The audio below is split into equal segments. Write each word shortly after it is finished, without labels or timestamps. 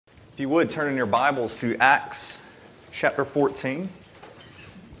you would, turn in your Bibles to Acts chapter 14.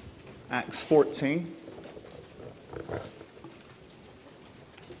 Acts 14.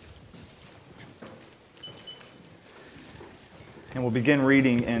 And we'll begin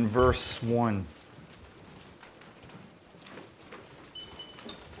reading in verse 1.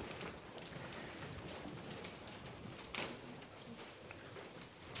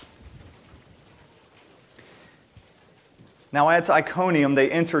 Now at Iconium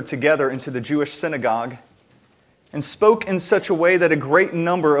they entered together into the Jewish synagogue and spoke in such a way that a great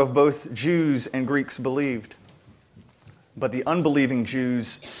number of both Jews and Greeks believed. But the unbelieving Jews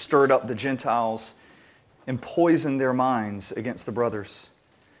stirred up the Gentiles and poisoned their minds against the brothers.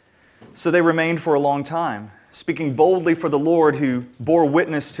 So they remained for a long time, speaking boldly for the Lord, who bore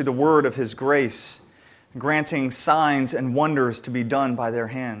witness to the word of His grace, granting signs and wonders to be done by their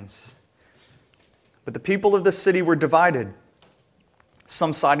hands. But the people of the city were divided.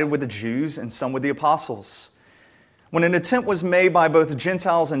 Some sided with the Jews and some with the apostles. When an attempt was made by both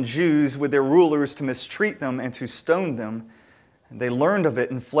Gentiles and Jews with their rulers to mistreat them and to stone them, they learned of it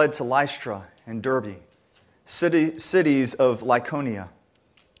and fled to Lystra and Derbe, cities of Lycaonia,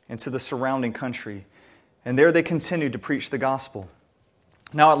 and to the surrounding country. And there they continued to preach the gospel.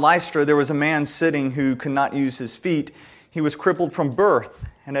 Now at Lystra there was a man sitting who could not use his feet. He was crippled from birth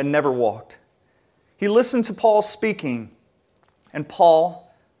and had never walked. He listened to Paul speaking, and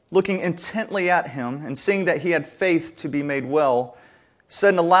Paul, looking intently at him and seeing that he had faith to be made well,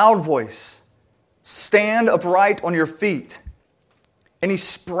 said in a loud voice, "Stand upright on your feet." And he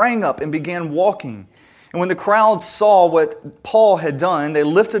sprang up and began walking. And when the crowd saw what Paul had done, they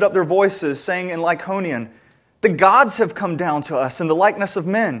lifted up their voices, saying in Lycaonian, "The gods have come down to us in the likeness of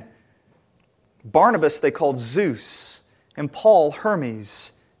men." Barnabas they called Zeus, and Paul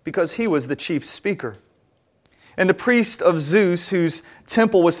Hermes, because he was the chief speaker. And the priest of Zeus, whose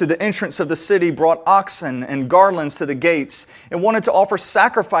temple was to the entrance of the city, brought oxen and garlands to the gates and wanted to offer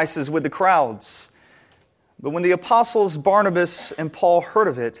sacrifices with the crowds. But when the apostles Barnabas and Paul heard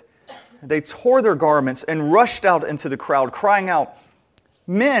of it, they tore their garments and rushed out into the crowd, crying out,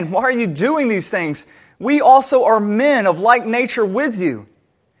 "Men, why are you doing these things? We also are men of like nature with you.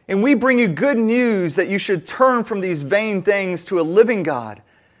 And we bring you good news that you should turn from these vain things to a living God,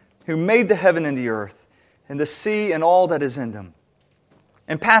 who made the heaven and the earth, and the sea and all that is in them.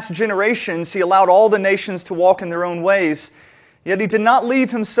 In past generations, He allowed all the nations to walk in their own ways, yet He did not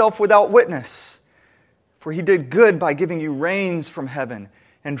leave Himself without witness. For He did good by giving you rains from heaven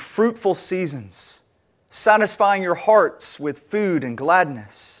and fruitful seasons, satisfying your hearts with food and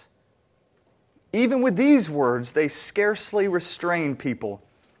gladness." Even with these words, they scarcely restrained people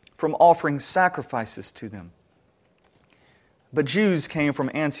from offering sacrifices to them. But Jews came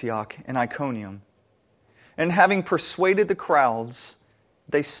from Antioch and Iconium, and having persuaded the crowds,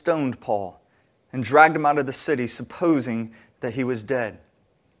 they stoned Paul and dragged him out of the city, supposing that he was dead.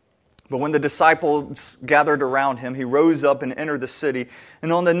 But when the disciples gathered around him, he rose up and entered the city,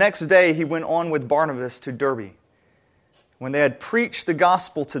 and on the next day he went on with Barnabas to Derbe. When they had preached the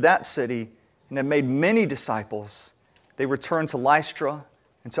gospel to that city and had made many disciples, they returned to Lystra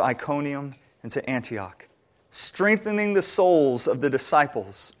and to Iconium and to Antioch, strengthening the souls of the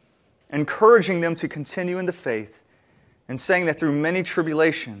disciples, encouraging them to continue in the faith, and saying that through many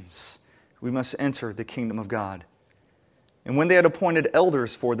tribulations we must enter the kingdom of God. And when they had appointed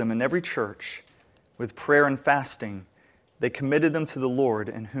elders for them in every church, with prayer and fasting, they committed them to the Lord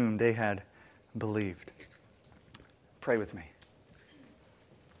in whom they had believed. Pray with me.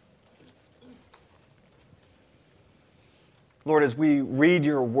 Lord, as we read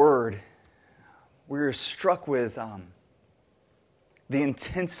your word, we're struck with the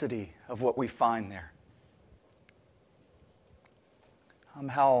intensity of what we find there.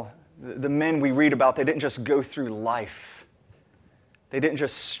 How the men we read about, they didn't just go through life. They didn't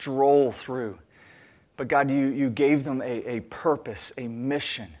just stroll through. But God, you gave them a purpose, a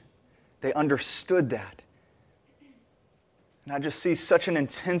mission. They understood that. And I just see such an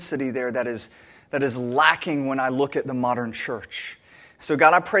intensity there that is lacking when I look at the modern church. So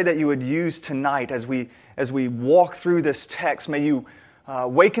God, I pray that you would use tonight as we walk through this text, may you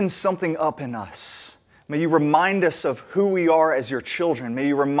waken something up in us. May you remind us of who we are as your children. May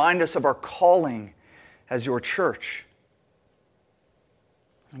you remind us of our calling as your church.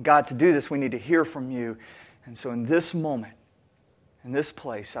 And God, to do this, we need to hear from you. And so in this moment, in this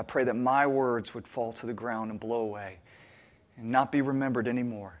place, I pray that my words would fall to the ground and blow away and not be remembered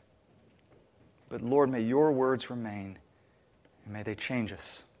anymore. But Lord, may your words remain, and may they change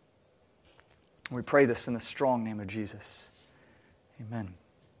us. We pray this in the strong name of Jesus. Amen.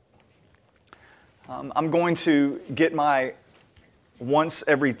 I'm going to get my once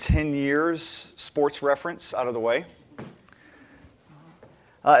every 10 years sports reference out of the way.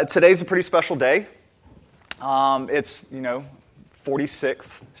 Today's a pretty special day. It's,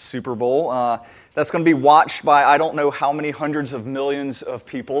 46th Super Bowl. That's going to be watched by I don't know how many hundreds of millions of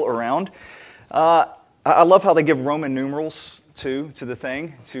people around. I love how they give Roman numerals, to the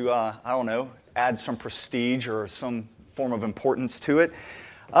thing, to, add some prestige or some form of importance to it.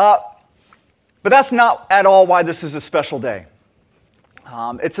 But that's not at all why this is a special day.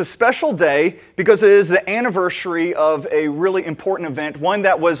 It's a special day because it is the anniversary of a really important event, one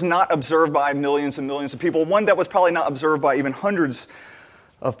that was not observed by millions and millions of people, one that was probably not observed by even hundreds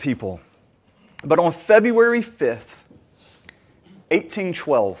of people. But on February 5th,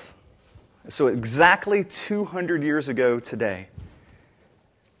 1812, so exactly 200 years ago today,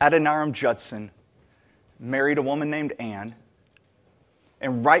 Adoniram Judson married a woman named Anne,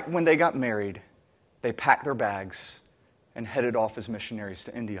 and right when they got married, they packed their bags and headed off as missionaries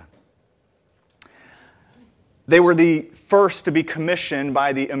to India. They were the first to be commissioned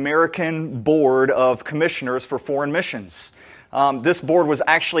by the American Board of Commissioners for Foreign Missions. This board was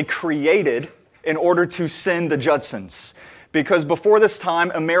actually created in order to send the Judsons, because before this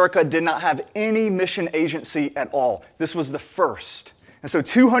time, America did not have any mission agency at all. This was the first. And so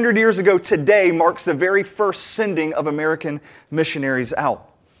 200 years ago today marks the very first sending of American missionaries out.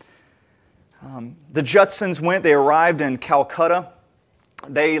 The Judsons they arrived in Calcutta.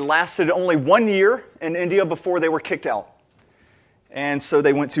 They lasted only 1 year in India before they were kicked out. And so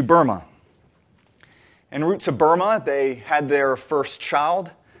they went to Burma. En route to Burma, they had their first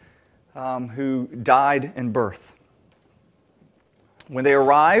child who died in birth. When they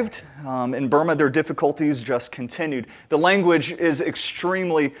arrived in Burma, their difficulties just continued. The language is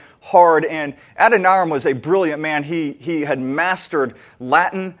extremely hard, and Adoniram was a brilliant man. He had mastered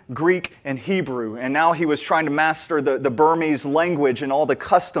Latin, Greek, and Hebrew, and now he was trying to master the Burmese language and all the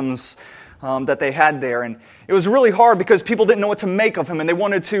customs that they had there. And it was really hard because people didn't know what to make of him, and they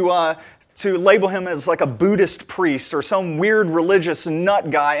wanted to label him as like a Buddhist priest or some weird religious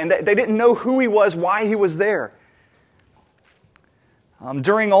nut guy, and they didn't know who he was, why he was there.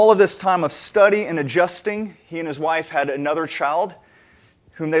 During all of this time of study and adjusting, he and his wife had another child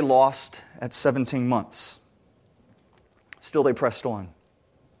whom they lost at 17 months. Still, they pressed on.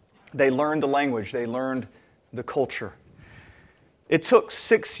 They learned the language. They learned the culture. It took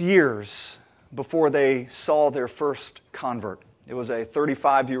 6 years before they saw their first convert. It was a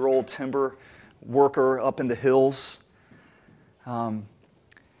 35-year-old timber worker up in the hills.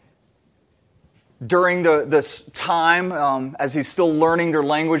 During this time, as he's still learning their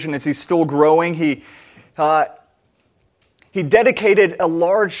language and as he's still growing, he dedicated a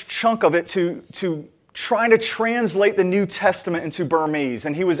large chunk of it to trying to translate the New Testament into Burmese.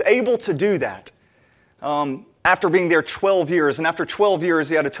 And he was able to do that after being there 12 years. And after 12 years,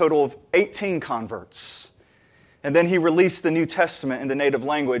 he had a total of 18 converts. And then he released the New Testament in the native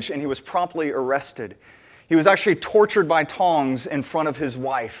language, and he was promptly arrested. He was actually tortured by tongs in front of his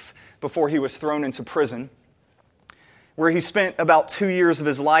wife before he was thrown into prison, where he spent about 2 years of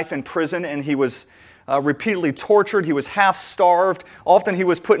his life in prison, and he was repeatedly tortured. He was half-starved. Often he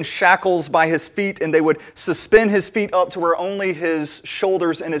was put in shackles by his feet, and they would suspend his feet up to where only his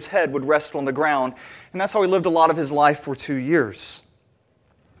shoulders and his head would rest on the ground. And that's how he lived a lot of his life for 2 years.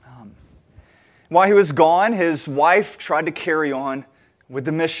 While he was gone, his wife tried to carry on with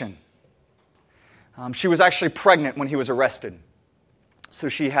the mission. She was actually pregnant when he was arrested. So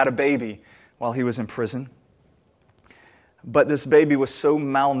she had a baby while he was in prison. But this baby was so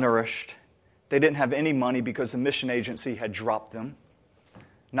malnourished, they didn't have any money because the mission agency had dropped them.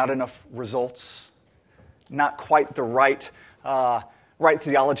 Not enough results. Not quite the right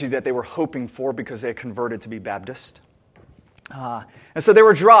theology that they were hoping for because they had converted to be Baptist. And so they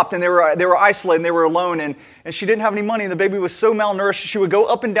were dropped, and they were isolated, and they were alone, and she didn't have any money, and the baby was so malnourished, she would go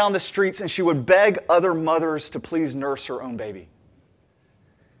up and down the streets, and she would beg other mothers to please nurse her own baby.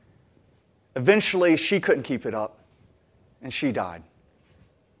 Eventually, she couldn't keep it up, and she died.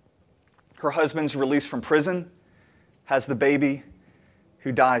 Her husband's released from prison, has the baby,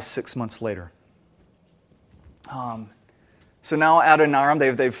 who dies 6 months later. So now Adoniram,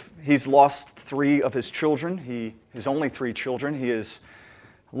 he's lost 3 of his children. His only 3 children. He has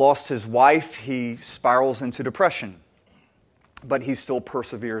lost his wife. He spirals into depression, but he still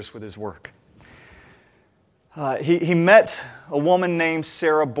perseveres with his work. He met a woman named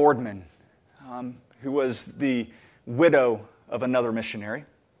Sarah Boardman, who was the widow of another missionary.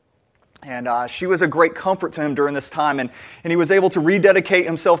 And she was a great comfort to him during this time. And he was able to rededicate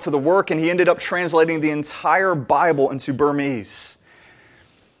himself to the work, and he ended up translating the entire Bible into Burmese.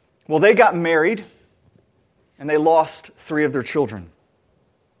 Well, they got married, and they lost 3 of their children.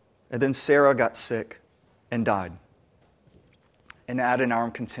 And then Sarah got sick and died. And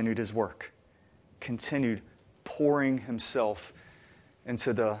Adoniram continued his work, continued pouring himself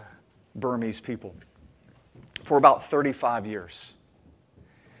into the Burmese people for about 35 years.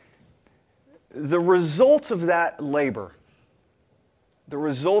 The result of that labor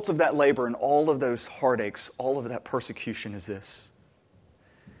and all of those heartaches, all of that persecution is this.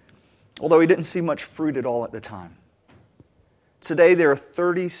 Although he didn't see much fruit at all at the time, today there are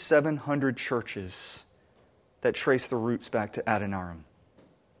 3,700 churches that trace their roots back to Adoniram.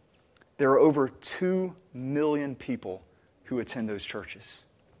 There are over 2 million people who attend those churches.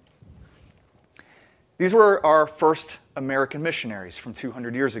 These were our first American missionaries from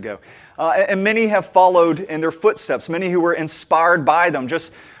 200 years ago. And many have followed in their footsteps, many who were inspired by them.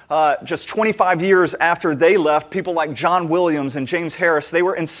 Just 25 years after they left, people like John Williams and James Harris, they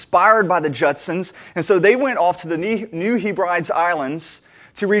were inspired by the Judsons, and so they went off to the New Hebrides Islands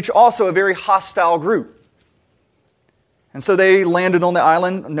to reach also a very hostile group. And so they landed on the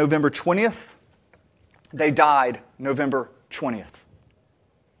island November 20th. They died November 20th,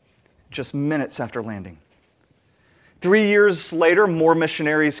 just minutes after landing. 3 years later, more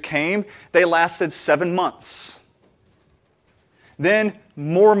missionaries came. They lasted 7 months. Then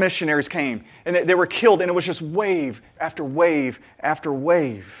more missionaries came, and they were killed, and it was just wave after wave after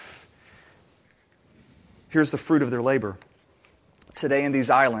wave. Here's the fruit of their labor. Today in these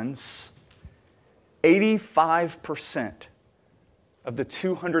islands, 85% of the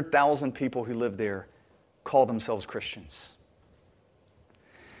 200,000 people who live there call themselves Christians.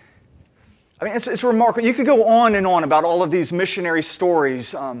 I mean, it's remarkable. You could go on and on about all of these missionary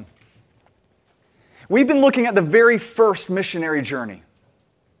stories. We've been looking at the very first missionary journey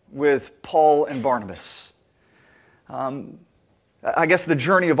with Paul and Barnabas. I guess the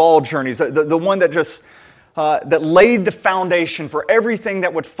journey of all journeys, the one that just that laid the foundation for everything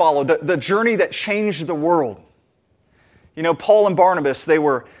that would follow, the journey that changed the world. You know, Paul and Barnabas, they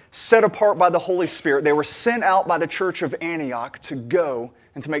were set apart by the Holy Spirit. They were sent out by the church of Antioch to go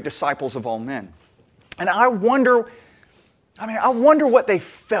and to make disciples of all men. And I wonder what they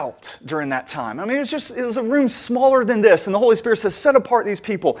felt during that time. I mean, it was a room smaller than this, and the Holy Spirit says, set apart these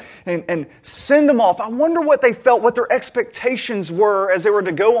people and send them off. I wonder what they felt, what their expectations were as they were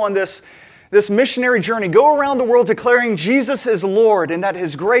to go on this missionary journey, go around the world declaring Jesus is Lord and that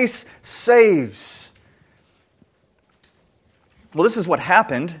His grace saves. Well, this is what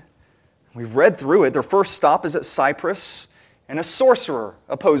happened. We've read through it. Their first stop is at Cyprus, and a sorcerer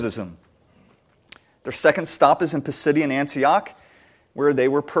opposes them. Their second stop is in Pisidian Antioch, where they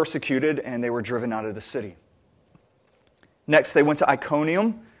were persecuted and they were driven out of the city. Next, they went to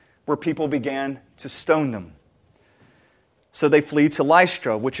Iconium, where people began to stone them. So they flee to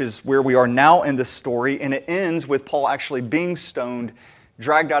Lystra, which is where we are now in this story, and it ends with Paul actually being stoned,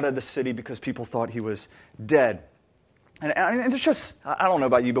 dragged out of the city because people thought he was dead. And it's just, I don't know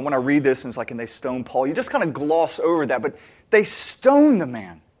about you, but when I read this and it's like, and they stone Paul, you just kind of gloss over that, but they stone the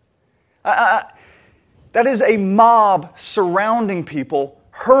man. That is a mob surrounding people,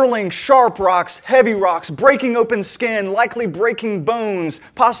 hurling sharp rocks, heavy rocks, breaking open skin, likely breaking bones,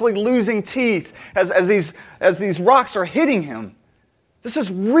 possibly losing teeth as these rocks are hitting him. This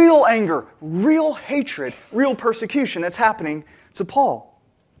is real anger, real hatred, real persecution that's happening to Paul.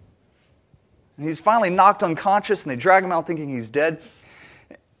 And he's finally knocked unconscious, and they drag him out thinking he's dead.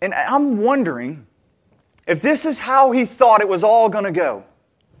 And I'm wondering if this is how he thought it was all going to go.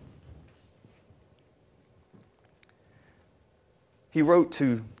 He wrote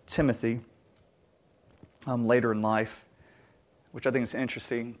to Timothy later in life, which I think is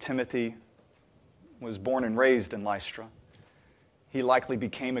interesting. Timothy was born and raised in Lystra. He likely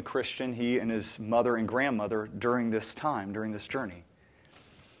became a Christian, he and his mother and grandmother, during this time, during this journey.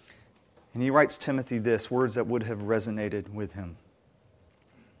 And he writes Timothy this, words that would have resonated with him.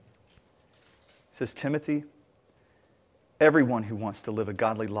 He says, Timothy, everyone who wants to live a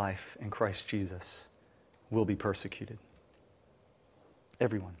godly life in Christ Jesus will be persecuted.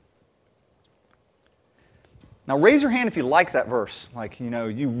 Everyone. Now raise your hand if you like that verse. Like,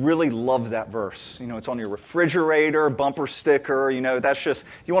 you really love that verse. It's on your refrigerator, bumper sticker. That's just,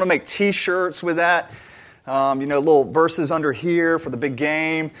 you want to make t-shirts with that. Little verses under here for the big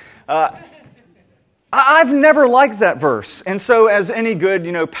game. I've never liked that verse. And so as any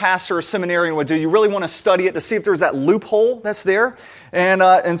good, pastor or seminarian would do, you really want to study it to see if there's that loophole that's there.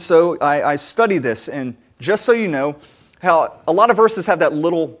 And so I study this. And just so you know, how a lot of verses have that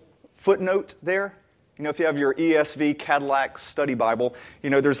little footnote there. If you have your ESV Cadillac Study Bible,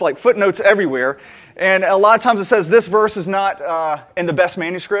 there's like footnotes everywhere. And a lot of times it says this verse is not in the best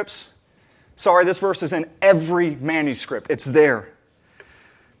manuscripts. Sorry, this verse is in every manuscript. It's there.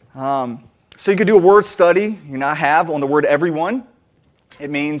 So you could do a word study, I have, on the word everyone.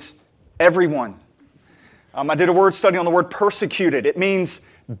 It means everyone. I did a word study on the word persecuted. It means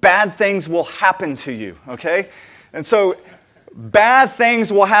bad things will happen to you, okay? And so bad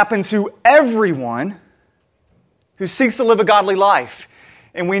things will happen to everyone who seeks to live a godly life.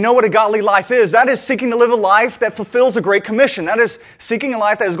 And we know what a godly life is. That is seeking to live a life that fulfills a great commission. That is seeking a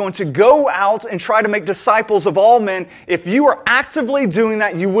life that is going to go out and try to make disciples of all men. If you are actively doing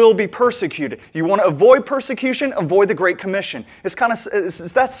that, you will be persecuted. You want to avoid persecution, avoid the Great Commission. It's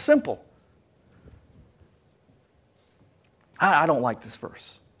that simple. I don't like this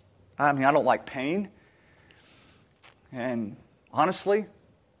verse. I don't like pain. And honestly,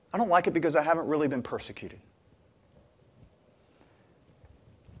 I don't like it because I haven't really been persecuted.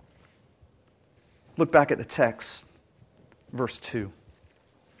 Look back at the text, verse 2.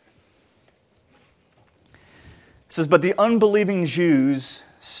 It says, "But the unbelieving Jews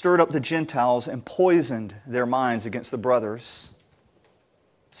stirred up the Gentiles and poisoned their minds against the brothers.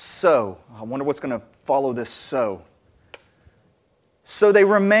 So," I wonder what's going to follow this "so." "So they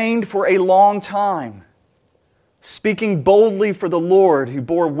remained for a long time, speaking boldly for the Lord, who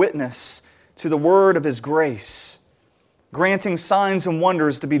bore witness to the word of His grace, granting signs and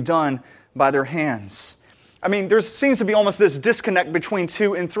wonders to be done by their hands." There seems to be almost this disconnect between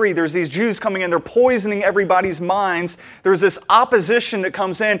 2 and 3. There's these Jews coming in, they're poisoning everybody's minds. There's this opposition that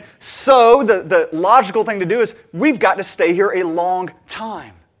comes in. So the logical thing to do is, we've got to stay here a long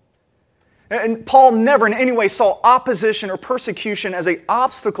time. And Paul never in any way saw opposition or persecution as an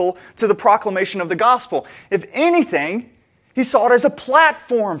obstacle to the proclamation of the gospel. If anything, he saw it as a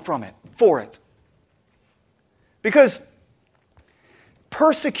platform for it. Because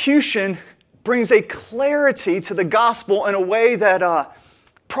persecution brings a clarity to the gospel in a way that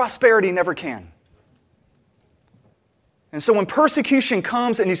prosperity never can. And so when persecution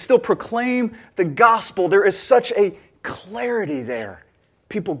comes and you still proclaim the gospel, there is such a clarity there.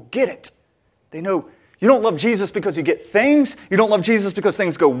 People get it. They know you don't love Jesus because you get things. You don't love Jesus because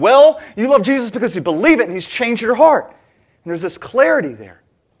things go well. You love Jesus because you believe it and He's changed your heart. And there's this clarity there.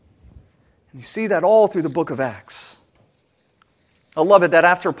 And you see that all through the book of Acts. I love it that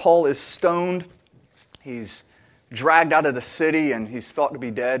after Paul is stoned, he's dragged out of the city and he's thought to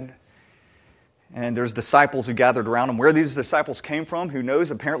be dead. And there's disciples who gathered around him. Where these disciples came from, who knows?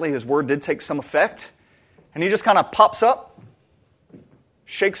 Apparently his word did take some effect. And he just kind of pops up,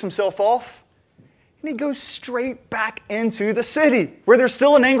 shakes himself off, and he goes straight back into the city where there's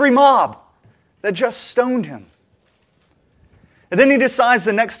still an angry mob that just stoned him. And then he decides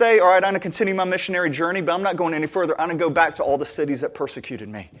the next day, all right, I'm going to continue my missionary journey, but I'm not going any further. I'm going to go back to all the cities that persecuted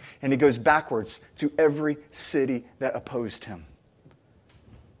me. And he goes backwards to every city that opposed him.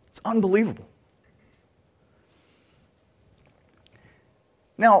 It's unbelievable.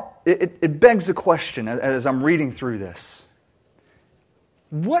 Now, it begs a question as I'm reading through this.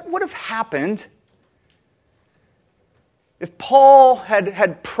 What would have happened if Paul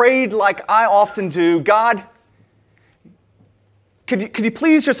had prayed like I often do? God, could you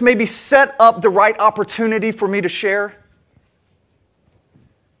please just maybe set up the right opportunity for me to share?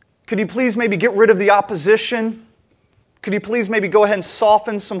 Could you please maybe get rid of the opposition? Could you please maybe go ahead and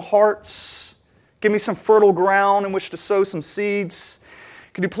soften some hearts? Give me some fertile ground in which to sow some seeds?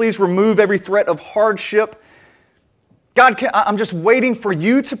 Could you please remove every threat of hardship? God, I'm just waiting for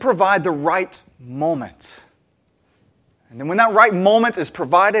you to provide the right moment. And then when that right moment is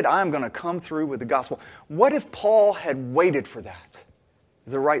provided, I'm going to come through with the gospel. What if Paul had waited for that,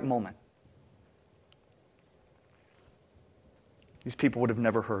 the right moment? These people would have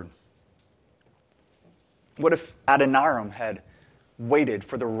never heard. What if Adoniram had waited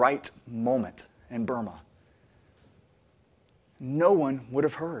for the right moment in Burma? No one would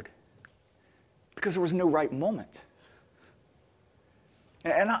have heard because there was no right moment.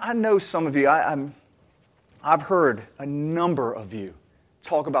 And I know some of you, I've heard a number of you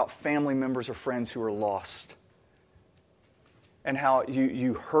talk about family members or friends who are lost and how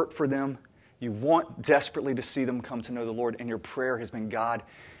you hurt for them. You want desperately to see them come to know the Lord, and your prayer has been, God,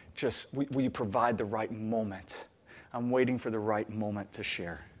 just will you provide the right moment? I'm waiting for the right moment to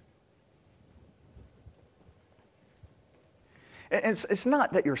share. And it's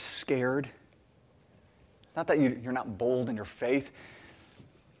not that you're scared. It's not that you're not bold in your faith.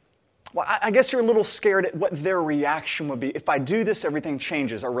 Well, I guess you're a little scared at what their reaction would be. If I do this, everything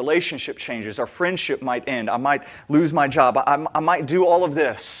changes. Our relationship changes. Our friendship might end. I might lose my job. I might do all of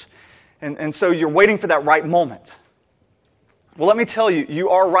this. And so you're waiting for that right moment. Well, let me tell you, you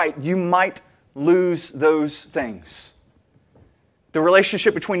are right. You might lose those things. The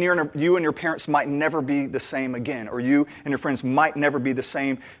relationship between you and your parents might never be the same again, or you and your friends might never be the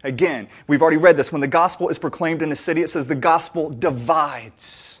same again. We've already read this. When the gospel is proclaimed in a city, it says the gospel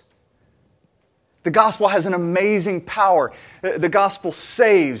divides. The gospel has an amazing power. The gospel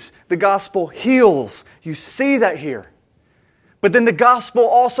saves. The gospel heals. You see that here. But then the gospel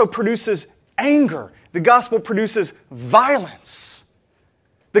also produces anger. The gospel produces violence.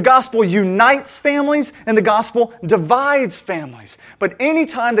 The gospel unites families and the gospel divides families. But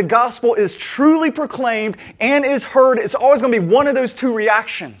anytime the gospel is truly proclaimed and is heard, it's always going to be one of those two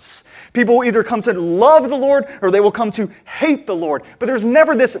reactions. People will either come to love the Lord or they will come to hate the Lord. But there's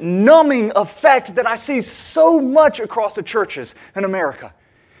never this numbing effect that I see so much across the churches in America,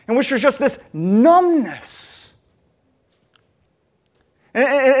 in which there's just this numbness.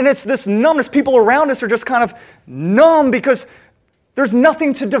 And it's this numbness. People around us are just kind of numb because there's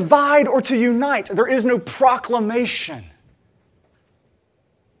nothing to divide or to unite. There is no proclamation.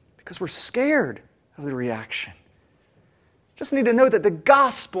 Because we're scared of the reaction. Just need to know that the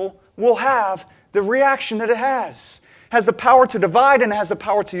gospel will have the reaction that it has. It has the power to divide and it has the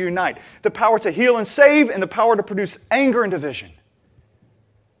power to unite. The power to heal and save and the power to produce anger and division.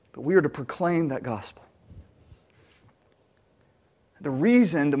 But we are to proclaim that gospel. The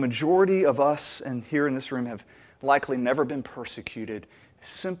reason the majority of us and here in this room have likely never been persecuted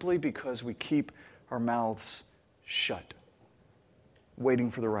simply because we keep our mouths shut, waiting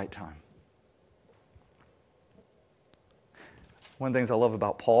for the right time. One of the things I love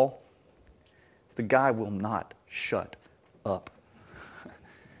about Paul is the guy will not shut up.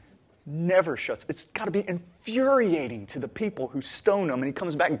 Never shuts. It's got to be infuriating to the people who stone him, and he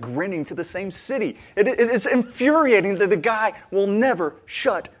comes back grinning to the same city. It is infuriating that the guy will never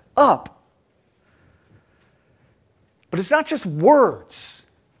shut up. But it's not just words.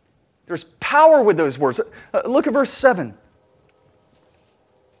 There's power with those words. Look at verse 7.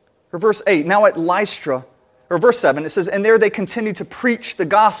 Or verse 8. Now at Lystra, or verse 7, it says, and there they continued to preach the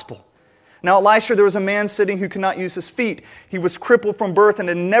gospel. Now at Lystra there was a man sitting who could not use his feet. He was crippled from birth and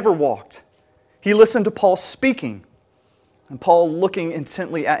had never walked. He listened to Paul speaking. And Paul, looking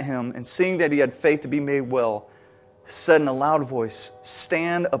intently at him and seeing that he had faith to be made well, said in a loud voice,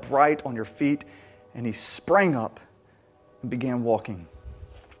 stand upright on your feet. And he sprang up and began walking.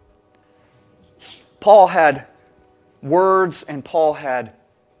 Paul had words and Paul had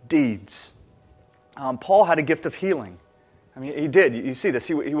deeds. Paul had a gift of healing. I mean, he did. You see this.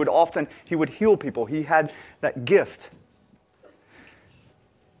 He would heal people. He had that gift.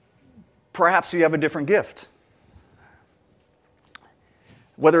 Perhaps you have a different gift.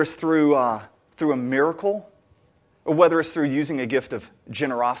 Whether it's through a miracle, or whether it's through using a gift of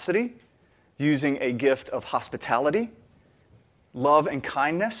generosity, using a gift of hospitality, love and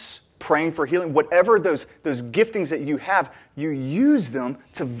kindness, praying for healing, whatever those giftings that you have, you use them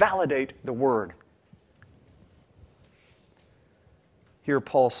to validate the word. Here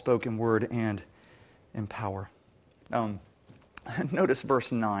Paul spoke in word and in power. Notice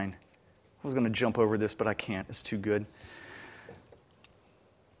verse 9. I was going to jump over this, but I can't. It's too good.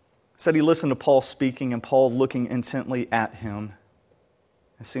 It said he listened to Paul speaking, and Paul looking intently at him,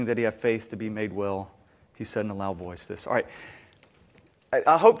 and seeing that he had faith to be made well, he said in a loud voice this. All right.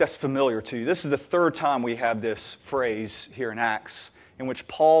 I hope that's familiar to you. This is the third time we have this phrase here in Acts in which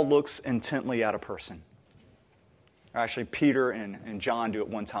Paul looks intently at a person. Actually, Peter and John do it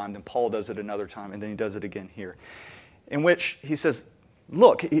one time, then Paul does it another time, and then he does it again here. In which he says,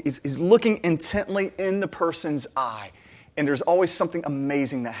 look, he's looking intently in the person's eye. And there's always something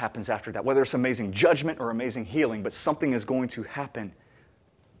amazing that happens after that, whether it's amazing judgment or amazing healing, but something is going to happen.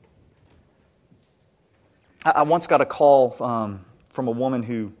 I once got a call from a woman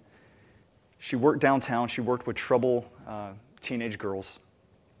who, she worked downtown, she worked with troubled teenage girls.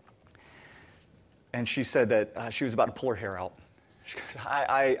 And she said that she was about to pull her hair out. She goes,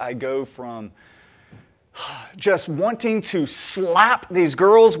 I go from just wanting to slap these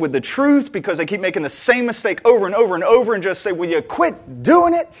girls with the truth because they keep making the same mistake over and over and over and just say, will you quit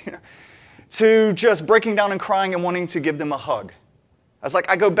doing it? To just breaking down and crying and wanting to give them a hug. I was like,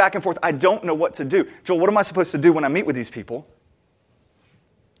 I go back and forth. I don't know what to do. Joel, what am I supposed to do when I meet with these people?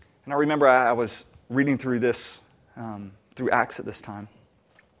 And I remember I was reading through this, through Acts at this time.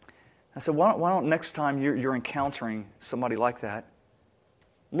 I said, why don't next time you're encountering somebody like that,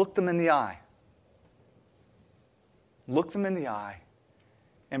 look them in the eye. Look them in the eye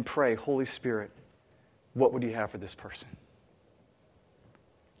and pray, Holy Spirit, what would you have for this person?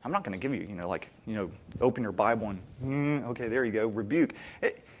 I'm not going to give you, open your Bible and, okay, there you go, rebuke.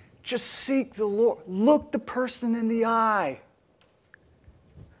 Just seek the Lord. Look the person in the eye.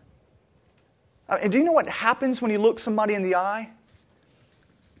 And do you know what happens when you look somebody in the eye?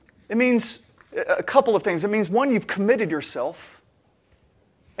 It means a couple of things. It means, one, you've committed yourself,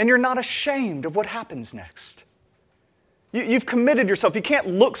 and you're not ashamed of what happens next. You've committed yourself. You can't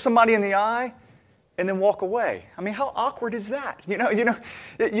look somebody in the eye and then walk away. I mean, how awkward is that?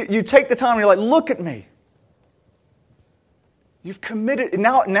 You take the time and you're like, look at me. You've committed.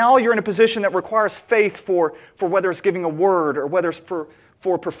 Now you're in a position that requires faith for whether it's giving a word or whether it's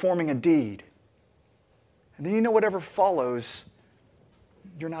for performing a deed. And then whatever follows,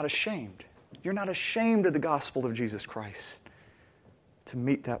 you're not ashamed. You're not ashamed of the gospel of Jesus Christ to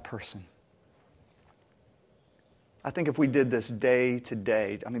meet that person. I think if we did this day to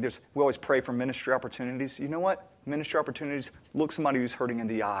day, I mean, we always pray for ministry opportunities. You know what? Ministry opportunities, look somebody who's hurting in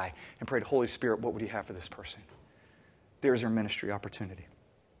the eye and pray to Holy Spirit, what would you have for this person? There's your ministry opportunity.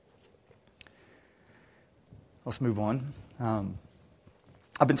 Let's move on.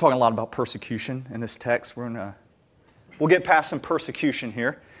 I've been talking a lot about persecution in this text. We'll get past some persecution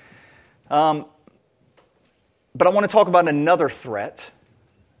here. But I want to talk about another threat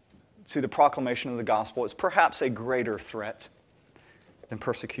to the proclamation of the gospel. It's perhaps a greater threat than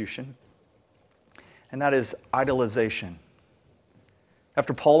persecution, and that is idolization.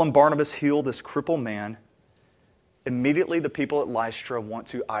 After Paul and Barnabas heal this crippled man, immediately the people at Lystra want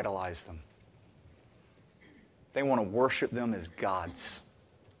to idolize them. They want to worship them as gods.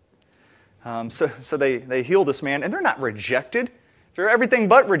 So they heal this man, and they're not rejected. They're everything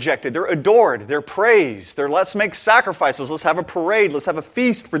but rejected. They're adored. They're praised. They're, let's make sacrifices. Let's have a parade. Let's have a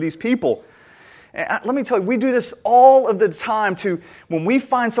feast for these people. And let me tell you, we do this all of the time when we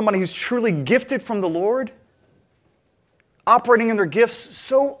find somebody who's truly gifted from the Lord, operating in their gifts,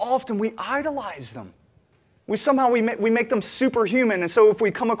 so often we idolize them. We make them superhuman. And so if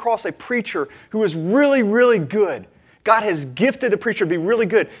we come across a preacher who is really, really good, God has gifted the preacher to be really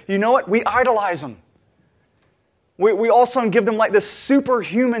good, you know what? We idolize them. We also give them like this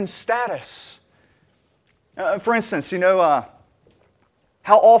superhuman status. For instance, how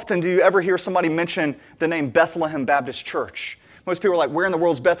often do you ever hear somebody mention the name Bethlehem Baptist Church? Most people are like, where in the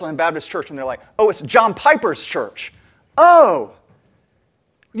world's Bethlehem Baptist Church? And they're like, oh, it's John Piper's church. Oh,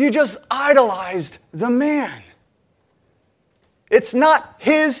 you just idolized the man. It's not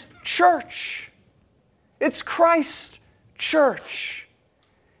his church. It's Christ's church.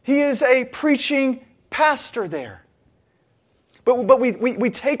 He is a preaching pastor there. But we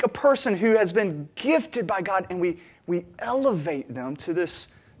take a person who has been gifted by God and we elevate them to this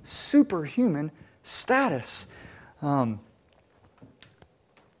superhuman status.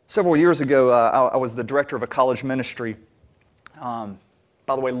 Several years ago, I was the director of a college ministry.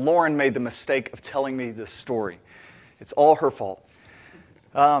 By the way, Lauren made the mistake of telling me this story. It's all her fault.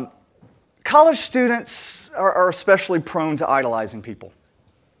 College students are especially prone to idolizing people.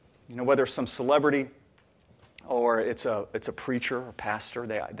 Whether it's some celebrity or it's a preacher or pastor,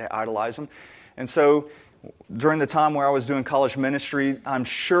 they idolize them. And so during the time where I was doing college ministry, I'm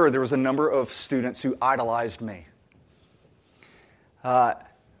sure there was a number of students who idolized me. Well,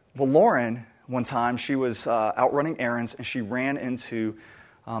 Lauren, one time, she was out running errands, and she ran into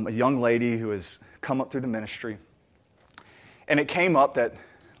a young lady who has come up through the ministry. And it came up that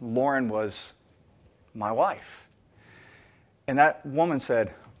Lauren was my wife. And that woman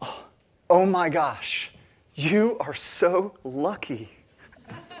said, oh my gosh, you are so lucky.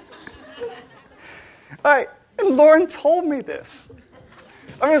 All right, and Lauren told me this.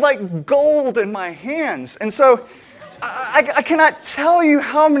 I mean, it was like gold in my hands. And so I cannot tell you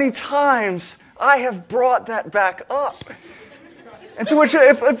how many times I have brought that back up. And to which,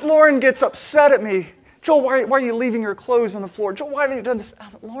 if Lauren gets upset at me, Joel, why are you leaving your clothes on the floor? Joel, why have you done this? I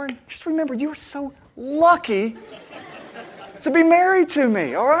said, Lauren, just remember, you are so lucky to be married to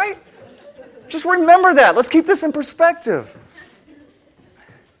me, all right? Just remember that. Let's keep this in perspective.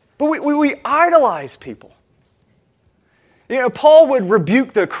 But we idolize people. Paul would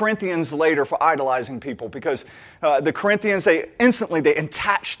rebuke the Corinthians later for idolizing people because the Corinthians, they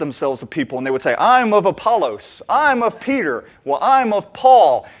attached themselves to people, and they would say, I'm of Apollos, I'm of Peter, well, I'm of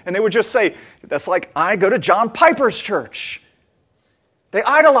Paul. And they would just say, that's like, I go to John Piper's church. They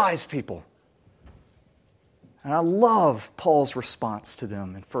idolize people. And I love Paul's response to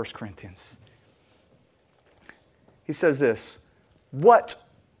them in 1 Corinthians. He says this, what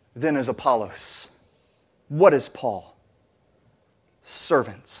then is Apollos? What is Paul?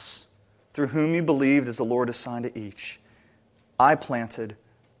 Servants, through whom you believed as the Lord assigned to each. I planted,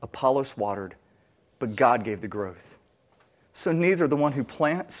 Apollos watered, but God gave the growth. So neither the one who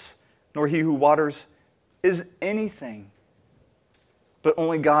plants nor he who waters is anything, but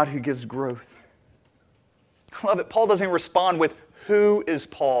only God who gives growth. I love it. Paul doesn't even respond with, who is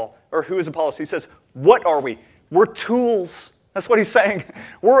Paul or who is Apollos? He says, what are we? We're tools That's what he's saying.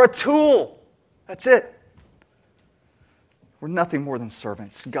 We're a tool. That's it. We're nothing more than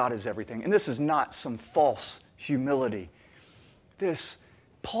servants. God is everything. And this is not some false humility.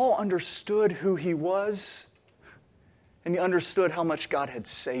 Paul understood who he was, and he understood how much God had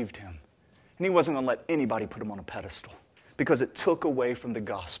saved him. And he wasn't going to let anybody put him on a pedestal because it took away from the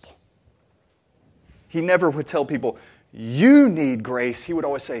gospel. He never would tell people, you need grace. He would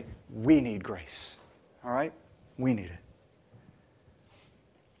always say, we need grace. All right? We need it.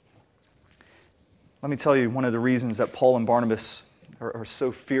 Let me tell you one of the reasons that Paul and Barnabas are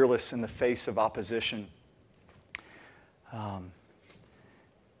so fearless in the face of opposition. How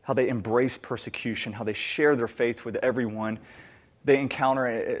they embrace persecution, how they share their faith with everyone they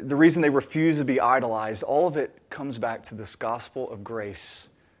encounter. The reason they refuse to be idolized, all of it comes back to this gospel of grace,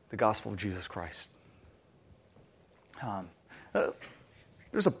 the gospel of Jesus Christ.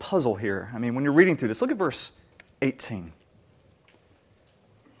 There's a puzzle here. I mean, when you're reading through this, look at verse 18.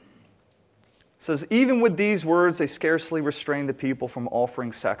 It says, even with these words, they scarcely restrained the people from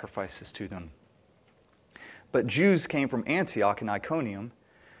offering sacrifices to them. But Jews came from Antioch and Iconium,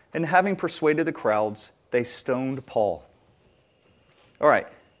 and having persuaded the crowds, they stoned Paul. All right.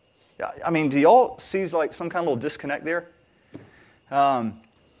 I mean, do y'all see like some kind of little disconnect there?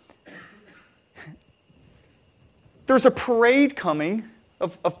 There's a parade coming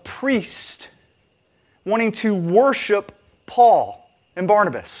of priests wanting to worship Paul and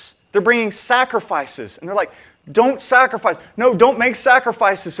Barnabas. They're bringing sacrifices. And they're like, don't sacrifice. No, don't make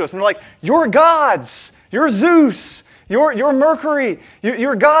sacrifices to us. And they're like, you're gods. You're Zeus. You're Mercury.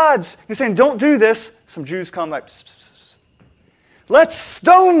 You're gods. He's saying, don't do this. Some Jews come like, pss, pss, pss. Let's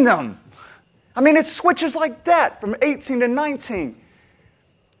stone them. I mean, it switches like that from 18 to 19.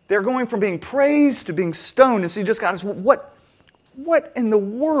 They're going from being praised to being stoned. And so you just got to, what in the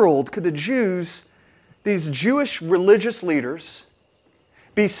world could the Jews, these Jewish religious leaders,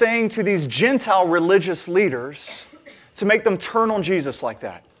 be saying to these Gentile religious leaders to make them turn on Jesus like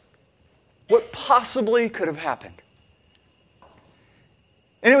that? What possibly could have happened?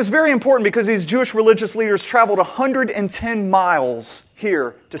 And it was very important because these Jewish religious leaders traveled 110 miles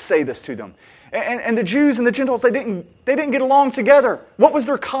here to say this to them. And the Jews and the Gentiles, they didn't get along together. What was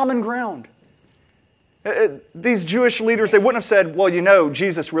their common ground? These Jewish leaders, they wouldn't have said, well, you know,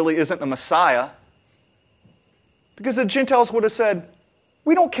 Jesus really isn't the Messiah. Because the Gentiles would have said,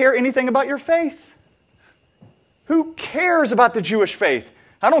 we don't care anything about your faith. Who cares about the Jewish faith?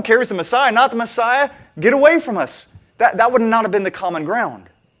 I don't care if it's the Messiah, not the Messiah. Get away from us. That would not have been the common ground.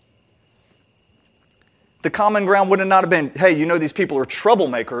 The common ground would not have been, hey, you know these people are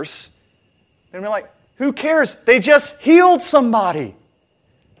troublemakers. They'd be like, who cares? They just healed somebody.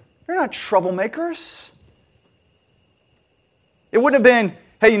 They're not troublemakers. It wouldn't have been,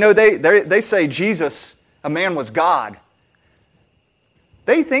 hey, you know, they say Jesus, a man, was God.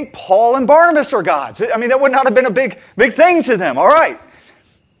 They think Paul and Barnabas are gods. I mean, that would not have been a big thing to them. All right.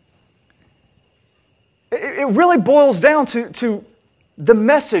 It really boils down to the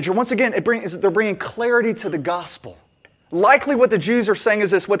message, or once again, they're bringing clarity to the gospel. Likely what the Jews are saying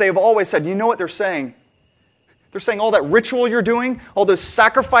is this, what they have always said. You know what they're saying? They're saying all that ritual you're doing, all those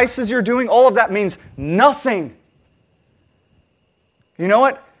sacrifices you're doing, all of that means nothing. You know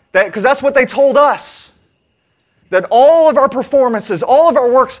what? Because that's what they told us. That all of our performances, all of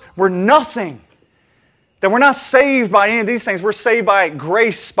our works were nothing. That we're not saved by any of these things. We're saved by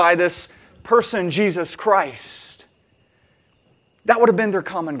grace, by this person, Jesus Christ. That would have been their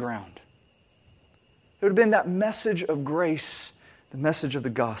common ground. It would have been that message of grace, the message of the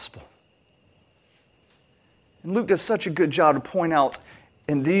gospel. And Luke does such a good job to point out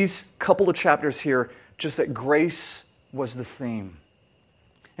in these couple of chapters here just that grace was the theme.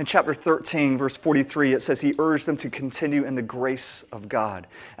 In chapter 13, verse 43, it says he urged them to continue in the grace of God.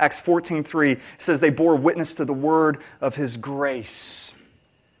 Acts 14:3 says they bore witness to the word of his grace.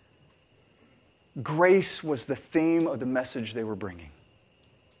 Grace was the theme of the message they were bringing.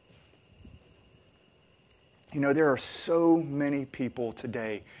 You know, there are so many people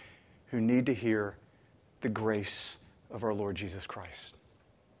today who need to hear the grace of our Lord Jesus Christ.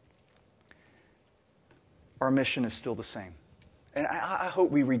 Our mission is still the same. And I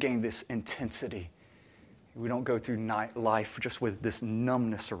hope we regain this intensity. We don't go through life just with this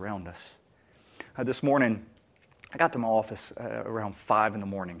numbness around us. This morning, I got to my office around 5 in the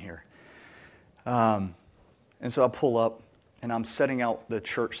morning here. And so I pull up, and I'm setting out the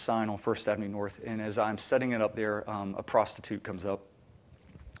church sign on First Avenue North. And as I'm setting it up there, a prostitute comes up.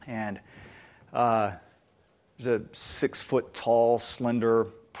 And there's a 6-foot tall, slender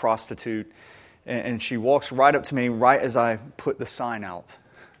prostitute. And she walks right up to me right as I put the sign out.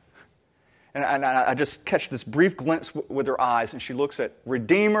 And I just catch this brief glimpse with her eyes, and she looks at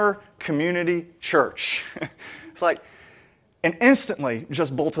Redeemer Community Church. It's like, and instantly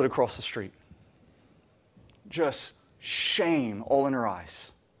just bolted across the street. Just shame all in her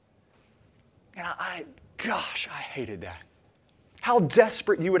eyes. And gosh, I hated that. How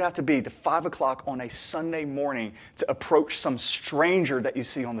desperate you would have to be to 5 o'clock on a Sunday morning to approach some stranger that you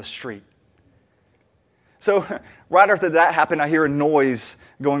see on the street. So right after that happened, I hear a noise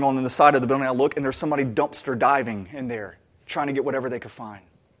going on the side of the building. I look, and there's somebody dumpster diving in there, trying to get whatever they could find.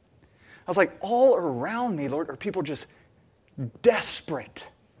 I was like, all around me, Lord, are people just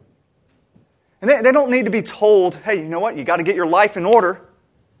desperate. And they don't need to be told, hey, you know what? You got to get your life in order.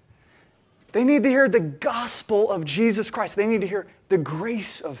 They need to hear the gospel of Jesus Christ. They need to hear the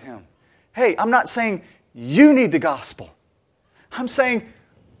grace of Him. Hey, I'm not saying you need the gospel. I'm saying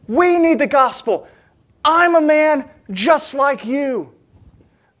we need the gospel. I'm a man just like you.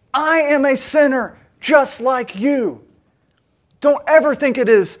 I am a sinner just like you. Don't ever think it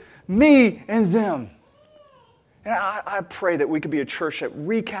is me and them. And I pray that we could be a church that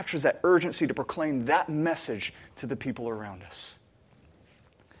recaptures that urgency to proclaim that message to the people around us.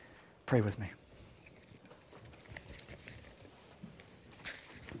 Pray with me.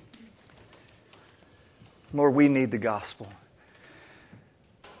 Lord, we need the gospel.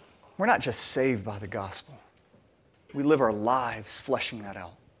 We're not just saved by the gospel. We live our lives fleshing that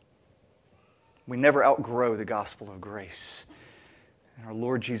out. We never outgrow the gospel of grace and our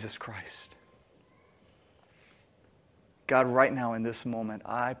Lord Jesus Christ. God, right now in this moment,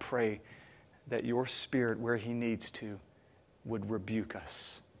 I pray that your Spirit, where He needs to, would rebuke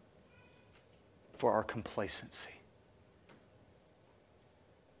us for our complacency.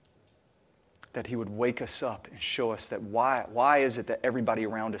 That He would wake us up and show us that why is it that everybody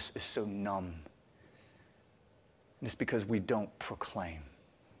around us is so numb? And it's because we don't proclaim.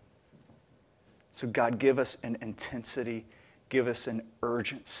 So God, give us an intensity, give us an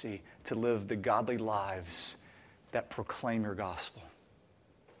urgency to live the godly lives that proclaim your gospel.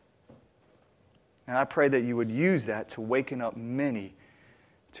 And I pray that you would use that to waken up many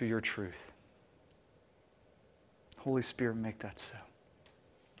to your truth. Holy Spirit, make that so.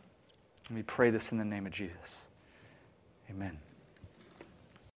 And we pray this in the name of Jesus. Amen.